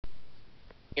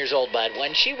Years old, but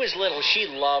when she was little, she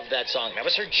loved that song. That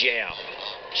was her jam.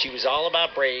 She was all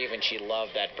about Brave, and she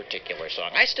loved that particular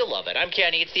song. I still love it. I'm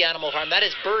Kenny. It's the Animal Farm. That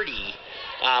is Birdie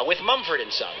with Mumford &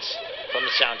 Sons from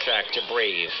the soundtrack to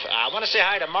Brave. I want to say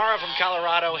hi to Mara from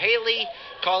Colorado. Haley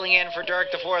calling in for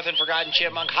Dirk the Fourth and Forgotten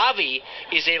Chipmunk. Javi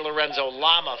is a Lorenzo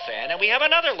Lama fan, and we have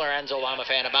another Lorenzo Lama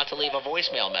fan about to leave a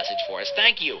voicemail message for us.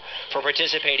 Thank you for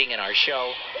participating in our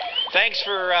show. Thanks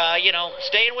for,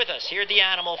 staying with us here at the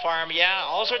Animal Farm. Yeah,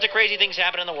 all sorts of crazy things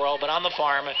happen in the world, but on the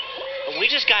farm, we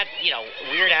just got,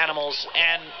 weird animals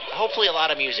and hopefully a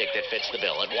lot of music that fits the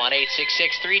bill at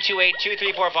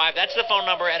 1-866-328-2345. That's the phone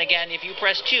number. And again, if you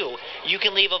press 2, you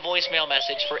can leave a voicemail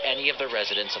message for any of the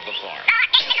residents of the farm.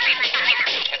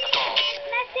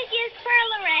 Messages for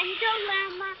Lorenzo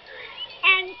Lama.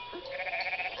 And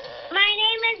my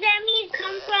name is Emmy.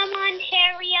 Come from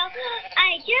Ontario.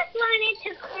 I just wanted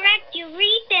to correct you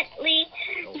recently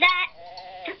that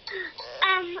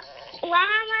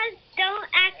llamas don't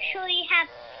actually have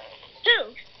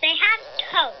hooves. They have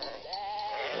toes.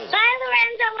 Bye,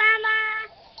 Lorenzo Lama.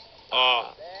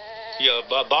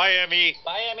 Bye, Emmy.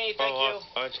 Bye, Emmy. Thank you.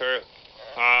 Ontario.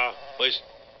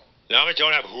 Llamas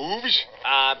don't have hooves?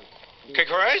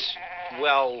 Kangaroos?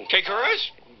 Well,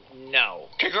 Kangaroos? no.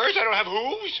 Kangaroos, I don't have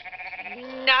hooves?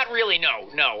 Not really, no.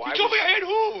 You told me I had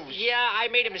hooves. Yeah, I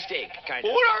made a mistake, kind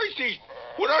of. Well,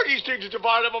 what are these things at the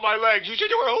bottom of my legs? You said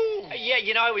they were hooves.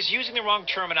 Yeah, I was using the wrong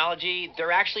terminology.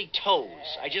 They're actually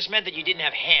toes. I just meant that you didn't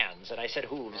have hands, and I said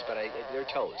hooves, but they're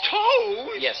toes.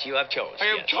 Toes? Yes, you have toes. I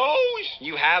have yes. toes?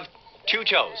 You have 2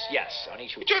 toes, yes, on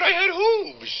each hoof. You said I had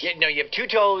hooves. Yeah, no, you have 2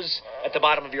 toes at the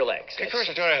bottom of your legs. At first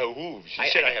I thought I had hooves. You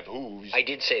said I have hooves. I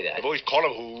did say that. I've always called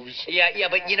them hooves. Yeah,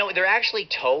 but they're actually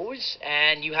toes,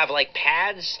 and you have like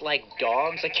pads like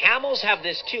dogs. Like camels have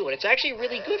this too, and it's actually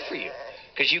really good for you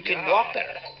because you can walk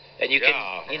better, and you can,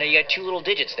 you got 2 little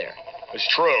digits there. It's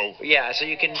true. Yeah, so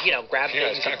you can, grab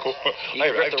things. It's kind of cool. You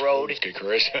can grip the road.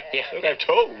 Chris. Yeah. I have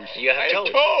toes. You have toes.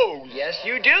 I have toes. Yes,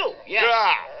 you do. Yes.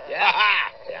 Yeah. Yeah.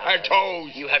 I have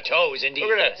toes. You have toes, indeed.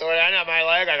 Look at that. I got my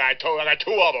leg. I got toes. I got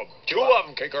 2 of them. 2 of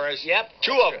them, Chris. Yep.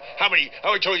 2 of them. How many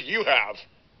toes do you have?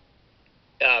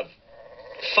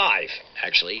 5,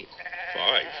 actually.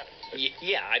 5?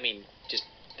 Yeah, just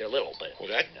they're little, but. Well,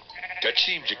 that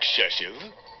seems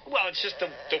excessive. Well, it's just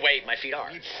the way my feet are.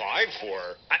 You need 5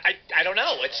 for? I don't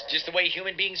know. It's just the way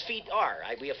human beings' feet are.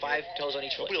 We have 5 toes on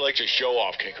each foot. Nobody likes to show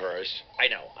off, Chris. I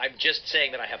know. I'm just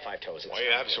saying that I have 5 toes. Why do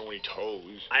you have so many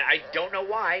toes? I don't know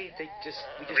why. We just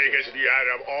I guess if you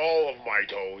added up all of my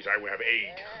toes, I would have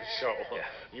 8. So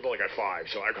you've only got 5,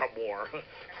 so I've got more.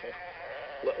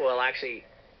 Well, actually,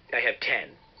 I have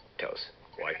 10 toes.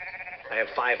 What? I have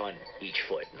 5 on each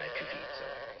foot, and I have 2 feet, so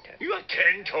 10. You have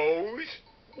 10 toes?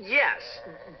 Yes,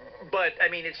 but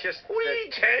it's just. What do you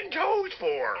need 10 toes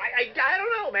for? I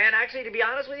don't know, man. Actually, to be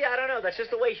honest with you, I don't know. That's just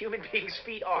the way human beings'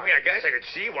 feet are. I guess I could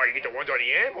see why you get the ones on the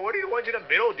end, but what do the ones in the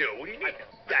middle do? What do you need?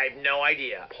 I have no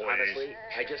idea. Please. Honestly,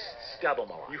 I just stub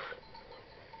them a lot.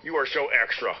 You are so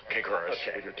extra, Kangaroos,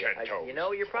 okay. with your 10 toes.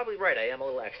 You're probably right. I am a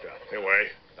little extra.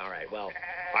 Anyway. All right, well.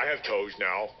 I have toes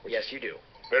now. Yes, you do.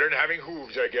 Better than having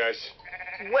hooves, I guess.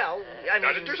 Well, Not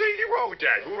that there's anything wrong with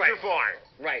that. Hooves are fine.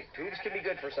 Right. Hooves can be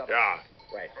good for some. Yeah.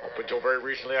 Right. Up until very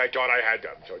recently, I thought I had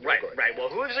them. So right. Good. Right. Well,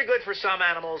 hooves are good for some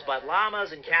animals, but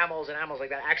llamas and camels and animals like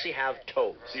that actually have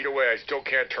toes. Either way, I still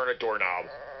can't turn a doorknob.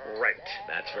 Right.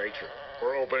 That's very true.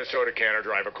 Or open a soda can or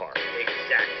drive a car.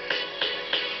 Exactly.